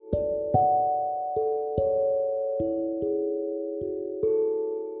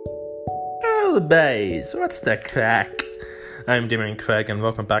Well, boys, what's the crack? I'm Damien Craig, and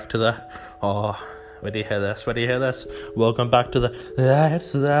welcome back to the... Oh, where do you hear this? Welcome back to the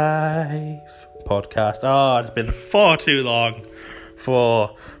That's Life podcast. Oh, it's been far too long.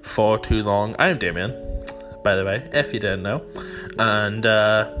 For too long. I'm Damien, by the way, if you didn't know. And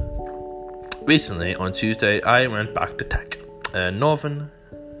recently, on Tuesday, I went back to Tech. Northern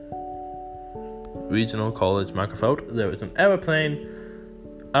Regional College, Magherafelt. There was an aeroplane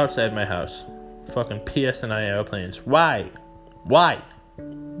outside my house. Fucking PSNI airplanes. Why?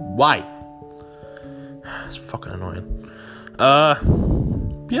 It's fucking annoying.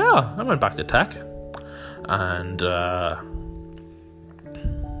 Yeah, I went back to Tech. And,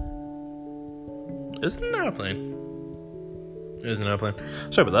 It's an airplane.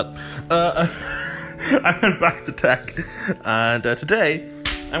 Sorry about that. I went back to Tech. And today,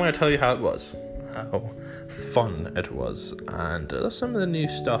 I'm going to tell you how it was. How fun it was. And some of the new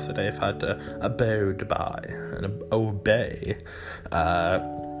stuff that I've had to abide by and obey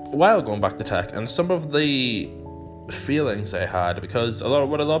while going back to Tech. And some of the feelings I had. Because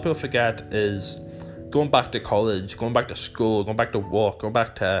what a lot of people forget is going back to college, going back to school, going back to work, going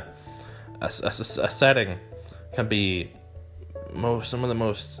back to a setting can be one of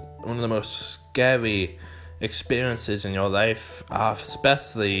the most scary experiences in your life,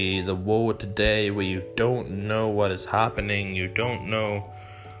 especially the world today, where you don't know what is happening, you don't know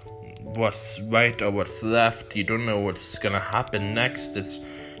what's right or what's left, you don't know what's gonna happen next. It's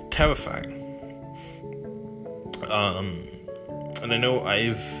terrifying. And I know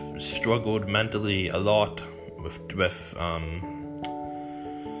I've struggled mentally a lot with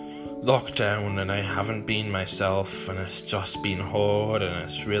lockdown, and I haven't been myself, and it's just been hard, and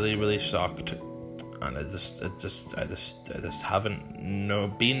it's really, really sucked. And I just haven't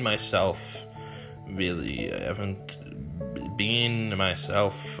been myself, really. I haven't been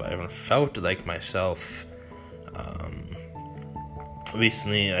myself. I haven't felt like myself.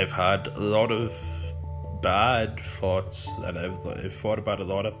 Recently, I've had a lot of bad thoughts that I've thought about a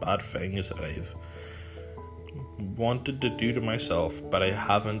lot of bad things that I've wanted to do to myself, but I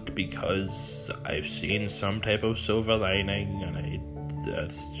haven't, because I've seen some type of silver lining, and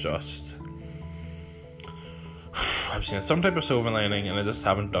I've seen some type of silver lining, and I just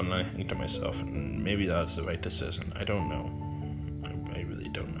haven't done anything to myself. And maybe that's the right decision. I don't know. I really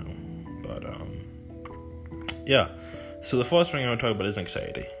don't know. But yeah. So the first thing I want to talk about is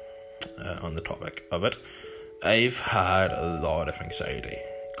anxiety. On the topic of it, I've had a lot of anxiety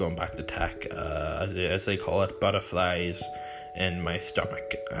going back to Tech, as they call it, butterflies in my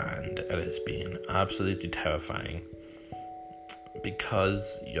stomach, and it has been absolutely terrifying,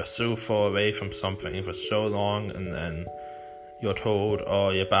 because you're so far away from something for so long, and then you're told, oh,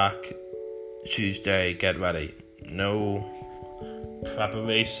 you're back Tuesday, get ready. No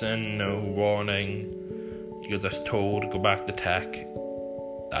preparation, no warning. You're just told, go back to Tech.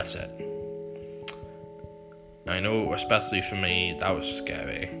 That's it. I know, especially for me, that was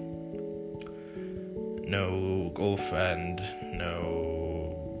scary. No girlfriend,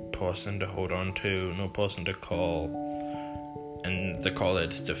 no person to hold on to, no person to call, and the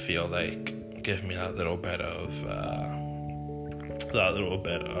college to feel like give me that little bit of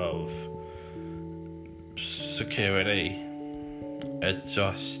security. It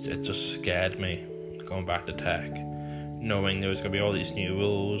just scared me going back to Tech, knowing there was going to be all these new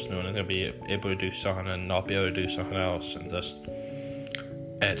rules, knowing I was going to be able to do something and not be able to do something else, and just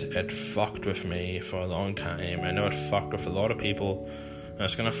it fucked with me for a long time. I know it fucked with a lot of people, and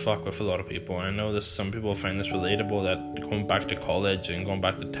it's going to fuck with a lot of people, and I know some people find this relatable, that going back to college and going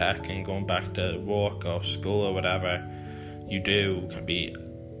back to Tech and going back to work or school or whatever you do can be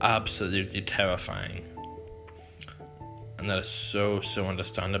absolutely terrifying. And that is so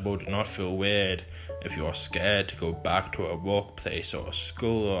understandable. Do not feel weird if you are scared to go back to a workplace or a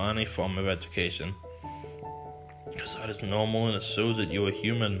school or any form of education, because that is normal, and it shows that you are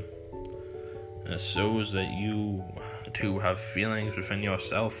human, and it shows that you too have feelings within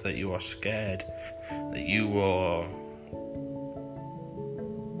yourself, that you are scared, that you are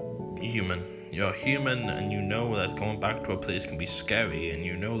human. You're human, and you know that going back to a place can be scary, and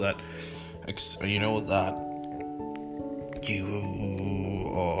you know that you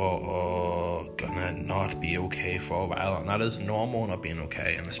are gonna not be okay for a while, and that is normal, not being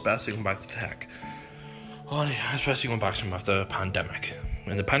okay, and especially going back to Tech. Especially going back to after the pandemic.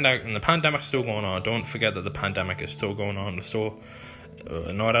 And the pandemic's still going on. Don't forget that the pandemic is still going on. We're still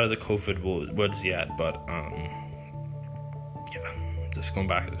not out of the COVID woods yet, but yeah, just going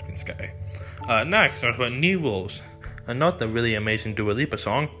back, it's been scary. Next, I talk about new rules, and not the really amazing Dua Lipa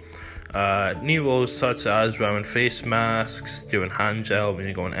song. New rules such as wearing face masks, doing hand gel when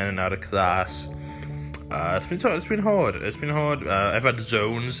you're going in and out of class. It's been hard. I've had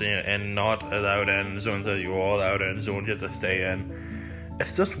zones and not allowed in, zones that you're all allowed in, zones you have to stay in.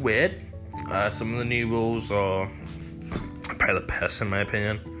 It's just weird. Some of the new rules are probably the piss in my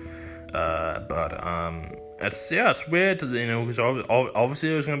opinion. But it's weird, because obviously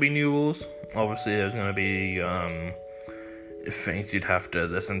there's going to be new rules. Obviously there's going to be things you'd have to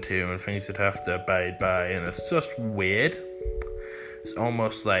listen to and things you'd have to abide by, and it's just weird. It's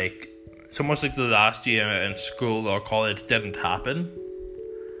almost like the last year in school or college didn't happen,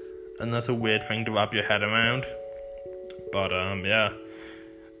 and that's a weird thing to wrap your head around. But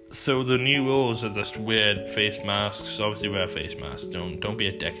so the new rules are just weird face masks. Obviously wear a face mask. Don't be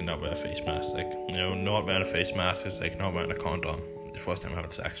a dick and not wear a face mask. Like, not wearing a face mask is like not wearing a condom the first time having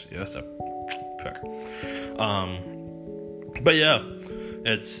sex. Yeah, that's a prick. But yeah,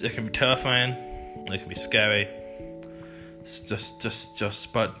 it can be terrifying, it can be scary. It's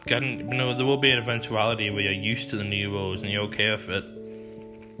just but getting, there will be an eventuality where you're used to the new rules and you're okay with it.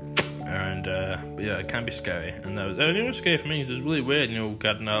 And but yeah, it can be scary. And the only thing that's scary for me is it's really weird,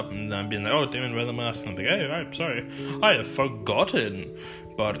 getting up and then being like, oh, Damon, wear the mask, and I'm like, hey, I'm sorry, I have forgotten.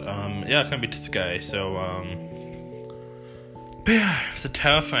 But it can be scary. So but yeah, it's a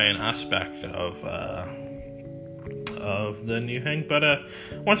terrifying aspect of the new thing, but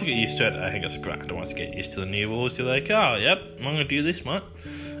once you get used to it, I think it's grand. Once you get used to the new rules, you're like, oh, yep, I'm gonna do this, man.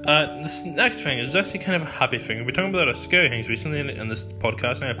 This next thing is actually kind of a happy thing. We've been talking about scary things recently in this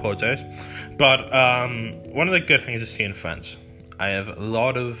podcast, and I apologize, but one of the good things is seeing friends. I have a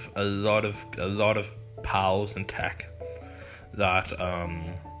lot of pals in tech that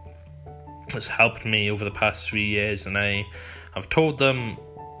has helped me over the past 3 years, and I have told them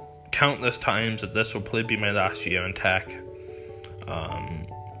countless times that this will probably be my last year in tech,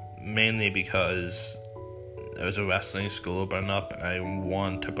 mainly because there was a wrestling school opening up and I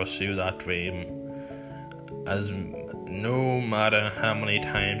want to pursue that dream. As no matter how many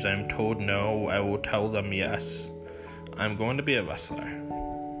times I'm told no, I will tell them yes. I'm going to be a wrestler,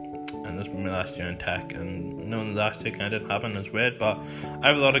 and this will be my last year in tech. And knowing the last year kind of didn't happen is weird, but I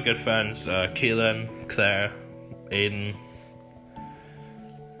have a lot of good friends: Keelan, Claire, Aiden,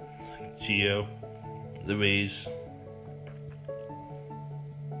 Gio, Louise,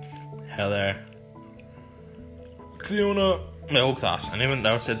 Heather, Cleona, my whole class, and even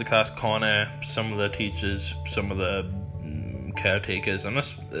outside the class, Connor, some of the teachers, some of the caretakers, and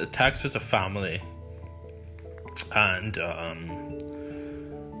this tech is a family, and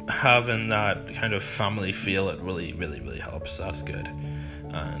having that kind of family feel, it really, really, really helps. That's good.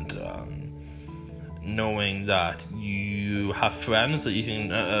 And knowing that you have friends that you can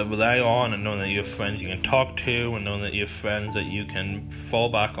rely on, and knowing that you have friends you can talk to, and knowing that you have friends that you can fall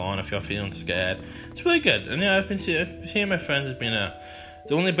back on if you're feeling scared, it's really good. And yeah, I've been seeing my friends has been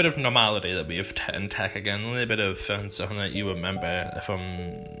the only bit of normality that we have in tech again, the only bit of something that you remember from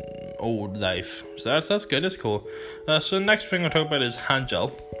old life. So that's good, it's cool. So the next thing I'll talk about is hand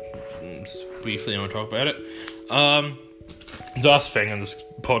gel. Just briefly I want to talk about it. The last thing in this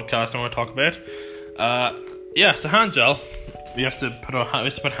podcast I want to talk about. So hand gel. We have to put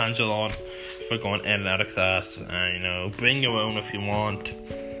hand gel on if we're going in and out of class. Bring your own if you want.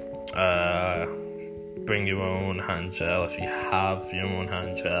 Bring your own hand gel if you have your own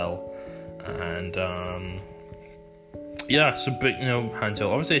hand gel. And so bring hand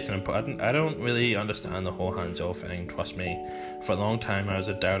gel. Obviously it's important. I don't really understand the whole hand gel thing. Trust me, for a long time I was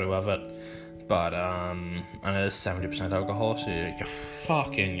a doubter of it. But and it is 70% alcohol, so you're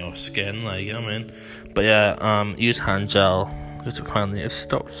fucking your skin, like, you know what I mean? But yeah, use hand gel because apparently it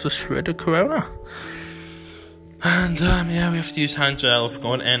stops the spread of corona. And we have to use hand gel for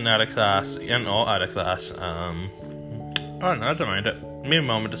going in and out of class, in or out of class. I don't know, I don't mind it. Me and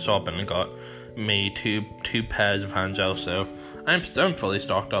Mum went to shop and got me two pairs of hand gel, so I'm fully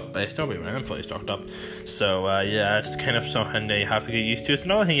stocked up. I'm fully stocked up. So it's kind of something that you have to get used to. It's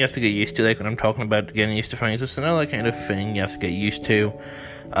another thing you have to get used to, like when I'm talking about getting used to things. It's another kind of thing you have to get used to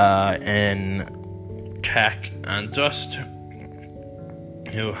in tech, and just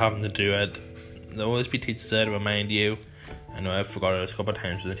having to do it. There'll always be teachers there to remind you. I know I've forgotten it a couple of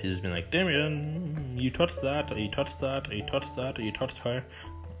times, and the teacher's been like, Damien, you touched that, or you touched that, or you touched that, or you touched her,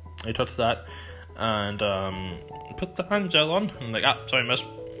 or you touched that. And put the hand gel on. I'm like, sorry miss.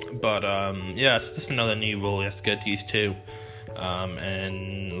 But it's just another new rule you have to get used to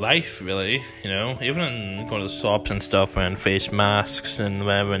in life, really. Even in going to the shops and stuff, wearing face masks and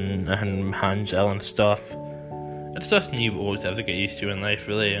wearing hand gel and stuff. It's just new rules you have to get used to in life,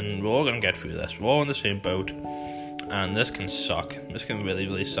 really, and we're all gonna get through this. We're all in the same boat. and this can suck. This can really,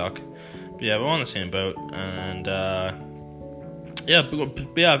 really suck. But yeah, we're on the same boat, and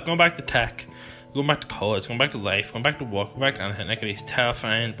going back to tech, going back to college, going back to life, going back to work, going back to anything. It can be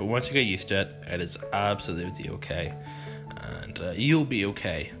terrifying, but once you get used to it, it is absolutely okay, and you'll be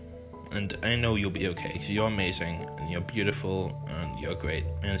okay. And I know you'll be okay, because you're amazing, and you're beautiful, and you're great,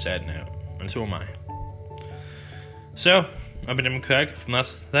 inside and out, and so am I. So, I've been Damon Craig from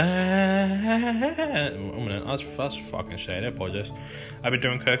That's fucking shit, I apologize. I've been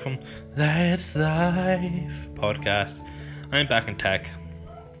doing Craig from That's Life podcast. I'm back in tech.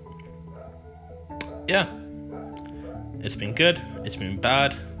 Yeah. It's been good, it's been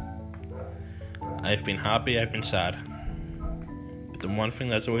bad. I've been happy, I've been sad. The one thing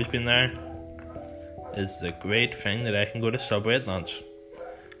that's always been there is the great thing that I can go to Subway at lunch.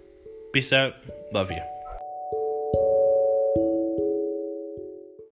 Peace out. Love you.